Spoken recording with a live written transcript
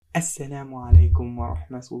Assalamu alaikum wa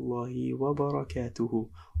rahmatullahi wa barakatuhu.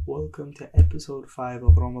 Welcome to episode 5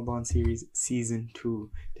 of Ramadan series season 2.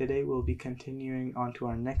 Today we'll be continuing on to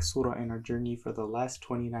our next surah in our journey for the last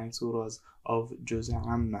 29 surahs of Juz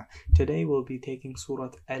Amma. Today we'll be taking Surah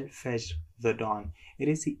Al-Fajr, the dawn. It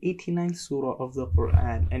is the 89th surah of the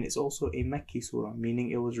Quran and it's also a Makki surah,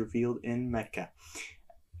 meaning it was revealed in Mecca.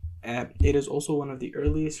 It is also one of the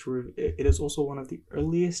earliest. It is also one of the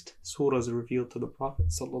earliest surahs revealed to the Prophet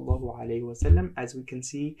sallallahu alaihi wasallam, as we can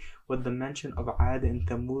see with the mention of Ad and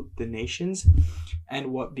Thamud, the nations,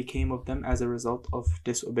 and what became of them as a result of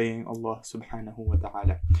disobeying Allah subhanahu wa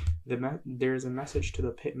taala. There is a message to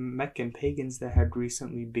the Meccan pagans that had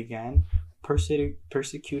recently began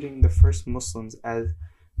persecuting the first Muslims as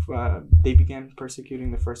they began persecuting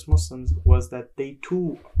the first Muslims was that they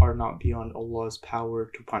too are not beyond Allah's power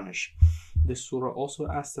to punish. This surah also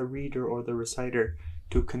asks the reader or the reciter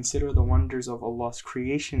to consider the wonders of Allah's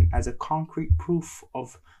creation as a concrete proof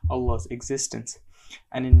of Allah's existence.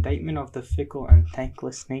 An indictment of the fickle and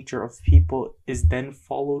thankless nature of people is then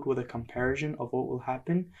followed with a comparison of what will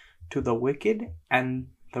happen to the wicked and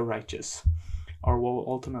the righteous, or what will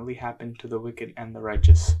ultimately happen to the wicked and the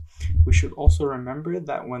righteous. We should also remember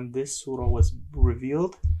that when this surah was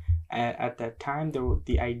revealed, at that time,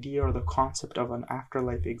 the idea or the concept of an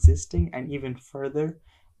afterlife existing, and even further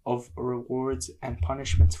of rewards and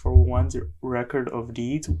punishments for one's record of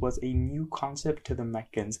deeds, was a new concept to the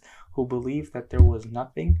Meccans, who believed that there was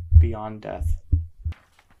nothing beyond death.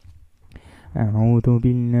 أعوذ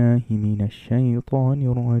بالله من الشيطان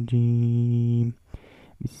الرجيم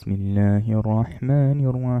بسم الله الرحمن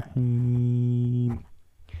الرحيم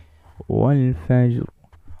والفجر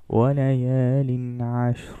وليال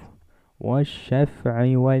عشر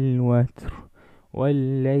والشفع والوتر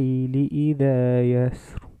والليل إذا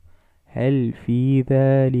يسر هل في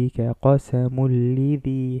ذلك قسم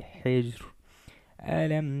لذي حجر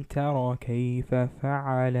ألم تر كيف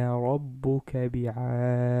فعل ربك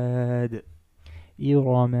بعاد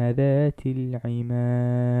إرم ذات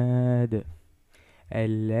العماد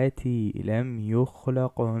التي لم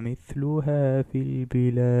يخلق مثلها في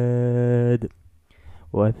البلاد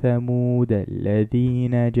وثمود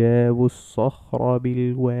الذين جابوا الصخر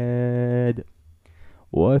بالواد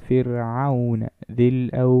وفرعون ذي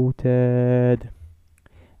الأوتاد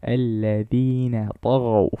الذين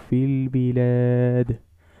طغوا في البلاد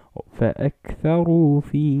فأكثروا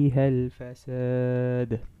فيها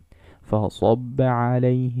الفساد فصب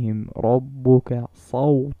عليهم ربك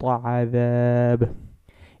صوت عذاب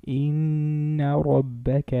إن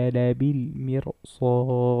ربك لبالمرصاد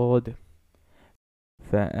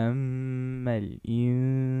فأما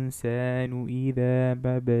الإنسان إذا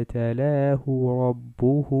ما ابتلاه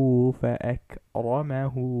ربه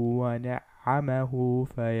فأكرمه ونعمه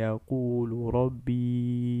فيقول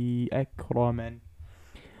ربي أكرمن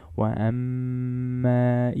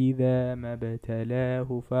وأما إذا ما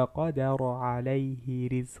ابتلاه فقدر عليه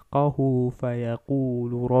رزقه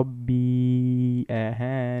فيقول ربي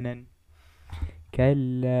أهانن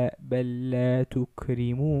كلا بل لا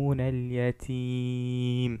تكرمون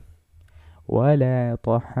اليتيم ولا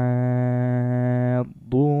تحاضون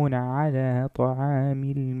على طعام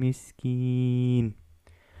المسكين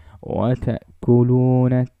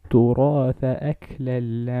وتأكلون التراث أكلا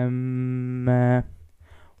لما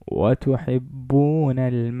وتحبون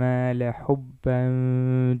المال حبا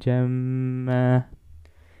جما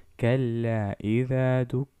كلا إذا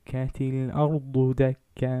دكت الأرض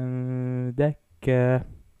دكا دكا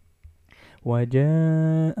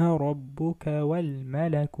وجاء ربك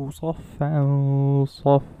والملك صفا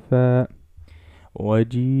صفا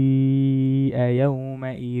وجيء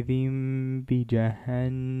يومئذ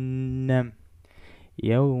بجهنم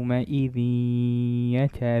يومئذ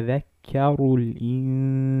يتذكر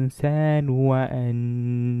الإنسان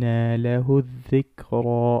وأنى له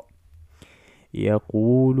الذكرى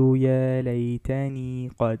يقول يا ليتني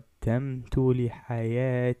قدمت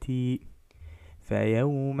لحياتي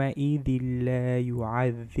فيومئذ لا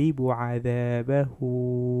يعذب عذابه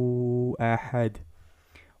أحد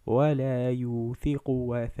ولا يوثق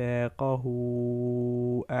وثاقه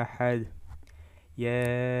أحد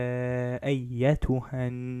يا أيتها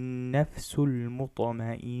النفس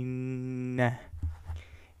المطمئنة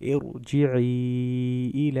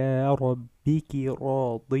ارجعي إلى ربك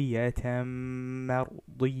راضية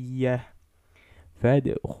مرضية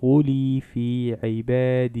فادخلي في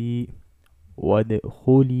عبادي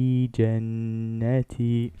وادخلي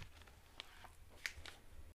جنتي.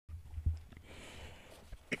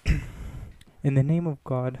 In the name of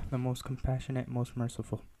God, the most compassionate, most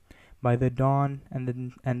merciful. By the dawn and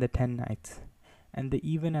the 10 nights, and the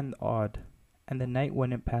even and the odd, and the night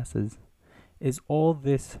when it passes. Is all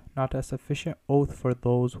this not a sufficient oath for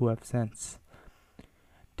those who have sense?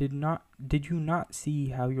 Did you not see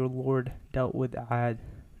how your Lord dealt with Ad,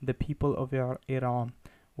 the people of Iran,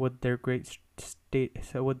 with their great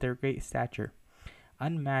stature,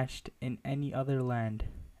 unmatched in any other land,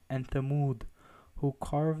 and Thamud, who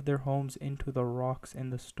carved their homes into the rocks in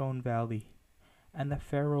the stone valley, and the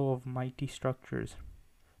Pharaoh of mighty structures?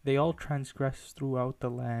 They all transgressed throughout the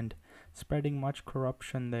land, spreading much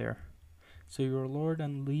corruption there. So your Lord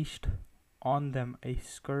unleashed on them a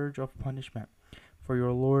scourge of punishment, for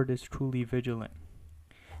your Lord is truly vigilant.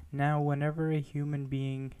 Now, whenever a human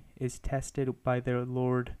being is tested by their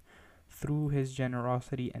Lord, through his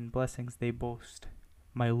generosity and blessings they boast,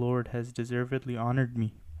 "My Lord has deservedly honored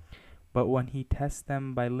me." But when he tests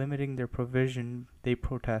them by limiting their provision, they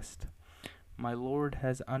protest, "My Lord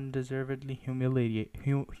has undeservedly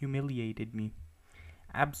humiliated me."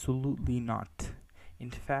 Absolutely not.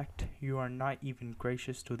 In fact, you are not even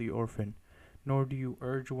gracious to the orphan, nor do you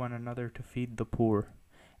urge one another to feed the poor,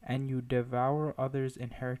 and you devour others'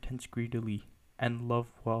 inheritance greedily, and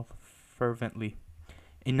love wealth fervently.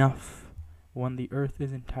 Enough! When the earth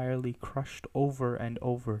is entirely crushed over and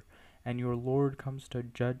over, and your Lord comes to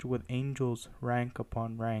judge with angels rank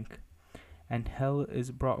upon rank, and hell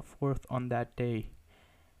is brought forth on that day,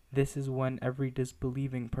 this is when every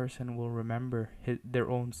disbelieving person will remember their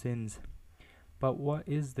own sins. But what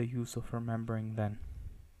is the use of remembering then?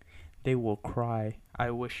 They will cry, "I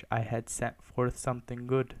wish I had sent forth something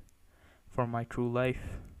good for my true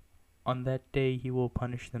life." On that day he will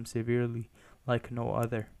punish them severely like no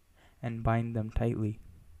other, and bind them tightly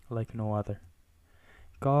like no other.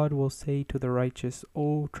 God will say to the righteous,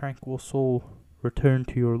 "O tranquil soul, return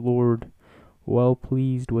to your Lord, well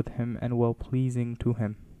pleased with him and well pleasing to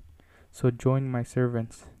him. So join my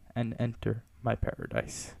servants and enter my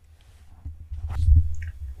paradise."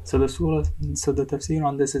 So the tafsir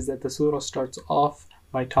on this is that the surah starts off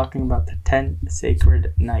by talking about the 10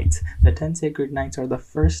 sacred nights. The 10 sacred nights are the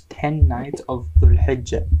first 10 nights of Dhul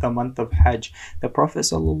Hijjah, the month of Hajj. The Prophet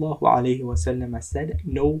ﷺ said,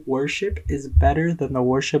 "No worship is better than the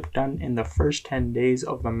worship done in the first 10 days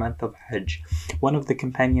of the month of Hajj." One of the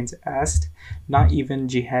companions asked, "Not even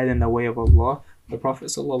jihad in the way of Allah?" The Prophet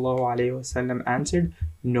ﷺ answered,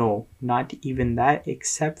 "No, not even that,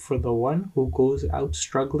 except for the one who goes out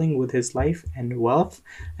struggling with his life and wealth,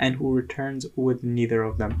 and who returns with neither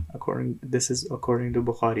of them." This is according to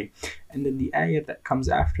Bukhari. And then the ayah that comes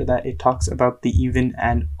after that, it talks about the even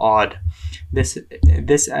and odd. This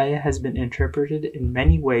ayah has been interpreted in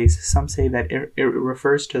many ways. Some say that it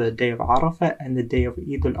refers to the day of Arafah and the day of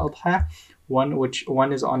Eid al-Adha,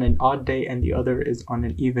 one is on an odd day and the other is on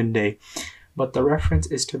an even day. But the reference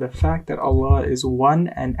is to the fact that Allah is one,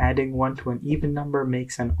 and adding one to an even number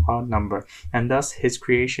makes an odd number, and thus his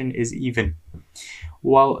creation is even,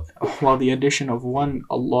 while the addition of one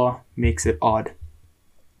Allah makes it odd.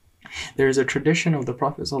 There is a tradition of the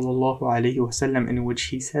Prophet ﷺ in which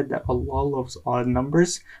he said that Allah loves odd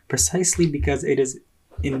numbers precisely because it is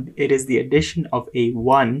the addition of a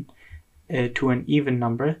one to an even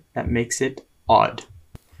number that makes it odd.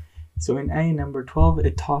 So in ayah number 12,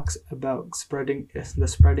 it talks about the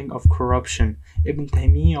spreading of corruption. Ibn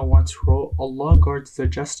Taymiyyah once wrote, "Allah guards the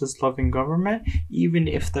justice-loving government even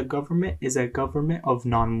if the government is a government of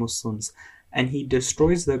non-Muslims. And he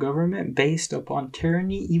destroys the government based upon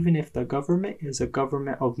tyranny even if the government is a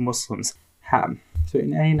government of Muslims." So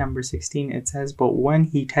in ayah number 16 it says, "But when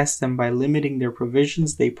he tests them by limiting their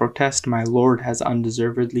provisions, they protest, 'My Lord has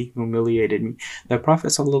undeservedly humiliated me.'" The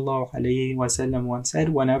Prophet ﷺ once said,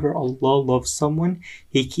 "Whenever Allah loves someone,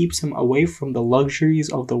 he keeps him away from the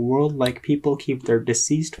luxuries of the world like people keep their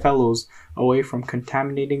deceased fellows away from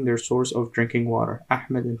contaminating their source of drinking water."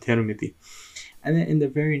 Ahmad and Tirmidhi. And then in the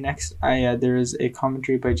very next ayah, there is a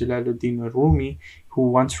commentary by Jalaluddin al-Rumi, who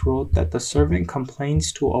once wrote that the servant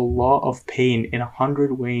complains to Allah of pain in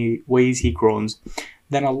 100 ways he groans.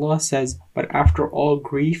 Then Allah says, "But after all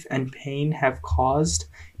grief and pain have caused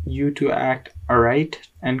you to act aright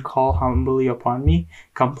and call humbly upon me,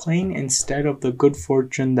 complain instead of the good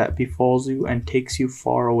fortune that befalls you and takes you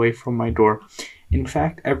far away from my door. In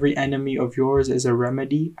fact, every enemy of yours is a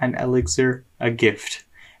remedy, an elixir, a gift.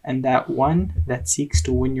 And that one that seeks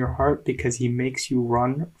to win your heart because he makes you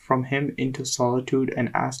run from him into solitude and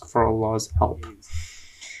ask for Allah's help."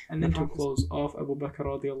 And then to close off, Abu Bakr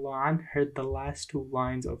radiallahu anh heard the last two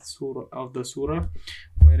lines of the surah,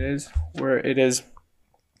 where it is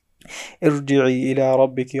 "Irji'i ila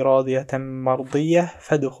rabbiki radiyatan mardiyah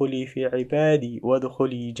fadkhuli fi ibadi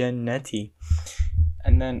wadkhuli jannati."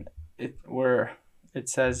 And then where it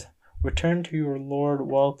says, Return to your Lord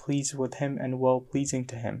well pleased with him and well pleasing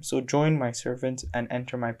to him. So join my servants and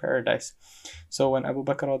enter my paradise. So when Abu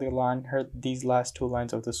Bakr radiallahu anh heard these last two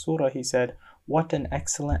lines of the surah, he said, what an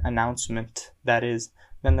excellent announcement that is.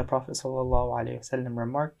 Then the Prophet ﷺ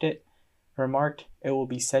remarked, it will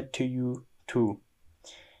be said to you too.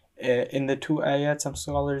 In the two ayat, some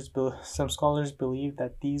scholars believe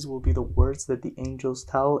that these will be the words that the angels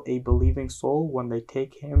tell a believing soul when they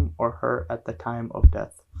take him or her at the time of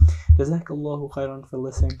death. Jazakallahu khairan for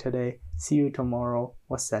listening today. See you tomorrow.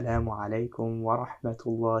 Wassalamu alaikum wa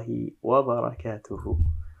rahmatullahi wa barakatuhu.